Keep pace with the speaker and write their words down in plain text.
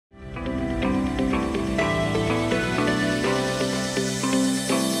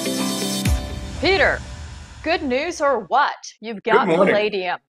Peter, good news or what? You've Good got morning.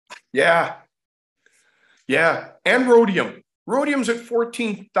 palladium. Yeah, yeah. And rhodium. Rhodium's at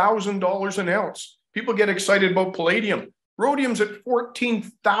 $14,000 an ounce. People get excited about palladium. Rhodium's at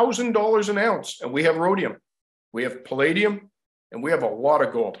 $14,000 an ounce. And we have rhodium. We have palladium, and we have a lot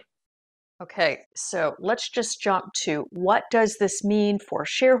of gold. Okay, so let's just jump to what does this mean for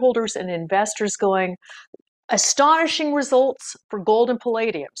shareholders and investors going? Astonishing results for gold and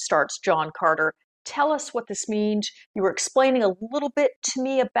palladium, starts John Carter. Tell us what this means. You were explaining a little bit to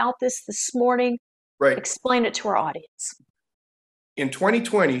me about this morning. Right. Explain it to our audience. In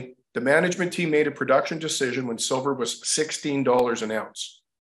 2020, the management team made a production decision when silver was $16 an ounce.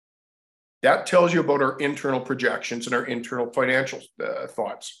 That tells you about our internal projections and our internal financial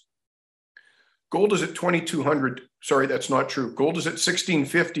thoughts. Gold is at 2,200. Sorry, that's not true. Gold is at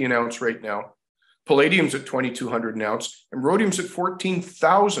 1,650 an ounce right now. Palladium's at 2,200 an ounce, and rhodium's at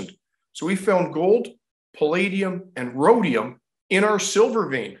 14,000. So we found gold, palladium, and rhodium in our silver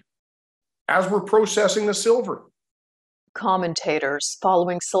vein as we're processing the silver. Commentators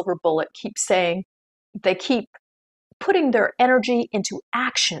following Silver Bullet keep saying they keep putting their energy into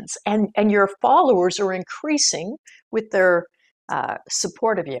actions, and your followers are increasing with their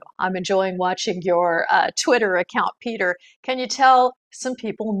support of you. I'm enjoying watching your Twitter account, Peter. Can you tell some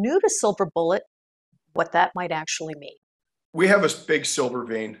people new to Silver Bullet what that might actually mean? We have a big silver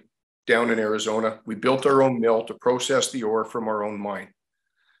vein down in Arizona. We built our own mill to process the ore from our own mine.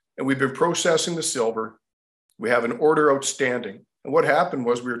 And we've been processing the silver. We have an order outstanding. And what happened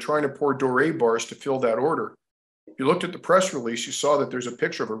was we were trying to pour doré bars to fill that order. If you looked at the press release, you saw that there's a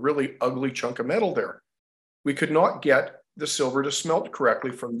picture of a really ugly chunk of metal there. We could not get the silver to smelt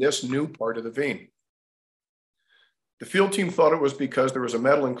correctly from this new part of the vein. The field team thought it was because there was a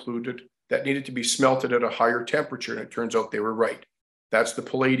metal included that needed to be smelted at a higher temperature, and it turns out they were right. That's the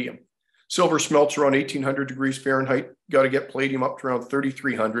palladium. Silver smelts around 1,800 degrees Fahrenheit. You got to get palladium up to around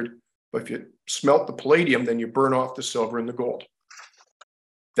 3,300. But if you smelt the palladium, then you burn off the silver and the gold.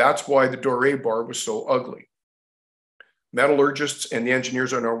 That's why the doré bar was so ugly. Metallurgists and the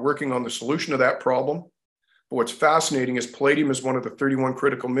engineers are now working on the solution to that problem. But what's fascinating is palladium is one of the 31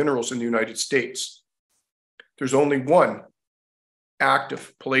 critical minerals in the United States. There's only one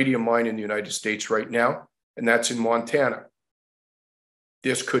active palladium mine in the United States right now, and that's in Montana.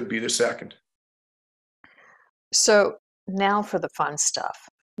 This could be the second. So now for the fun stuff.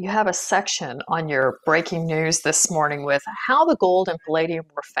 You have a section on your breaking news this morning with how the gold and palladium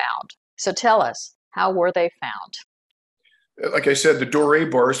were found. So tell us, how were they found? Like I said, the doré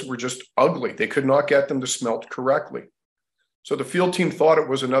bars were just ugly. They could not get them to smelt correctly. So the field team thought it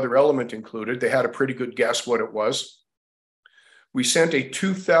was another element included. They had a pretty good guess what it was. We sent a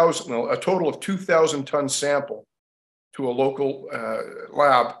total of 2,000 ton sample to a local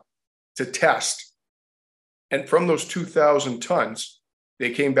lab to test. And from those 2,000 tons, they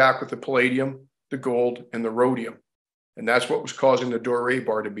came back with the palladium, the gold, and the rhodium. And that's what was causing the doré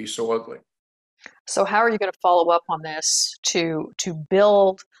bar to be so ugly. So how are you going to follow up on this to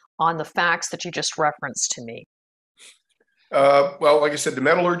build on the facts that you just referenced to me? Well, like I said, the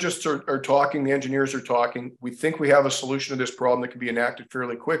metallurgists are talking, the engineers are talking. We think we have a solution to this problem that can be enacted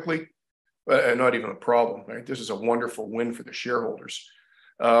fairly quickly, and not even a problem, right? This is a wonderful win for the shareholders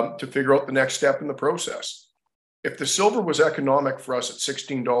to figure out the next step in the process. If the silver was economic for us at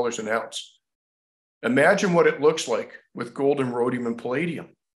 $16 an ounce, imagine what it looks like with gold and rhodium and palladium.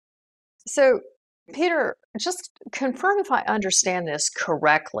 So, Peter, just confirm if I understand this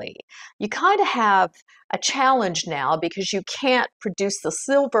correctly. You kind of have a challenge now because you can't produce the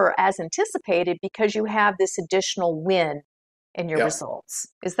silver as anticipated because you have this additional win in your results.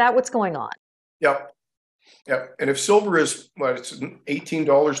 Is that what's going on? Yep. Yep. And if silver is, it's $18,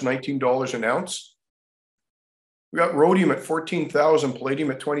 $19 an ounce, we got rhodium at 14,000,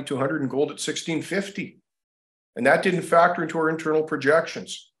 palladium at 2,200, and gold at 1,650. And that didn't factor into our internal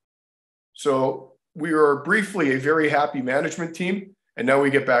projections. So we are briefly a very happy management team, and now we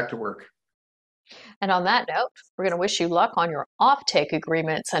get back to work. And on that note, we're going to wish you luck on your offtake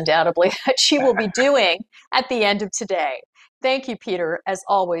agreements, undoubtedly, that you will be doing at the end of today. Thank you, Peter, as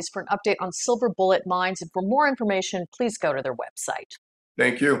always, for an update on Silver Bullet Mines. And for more information, please go to their website.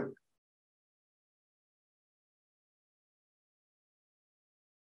 Thank you.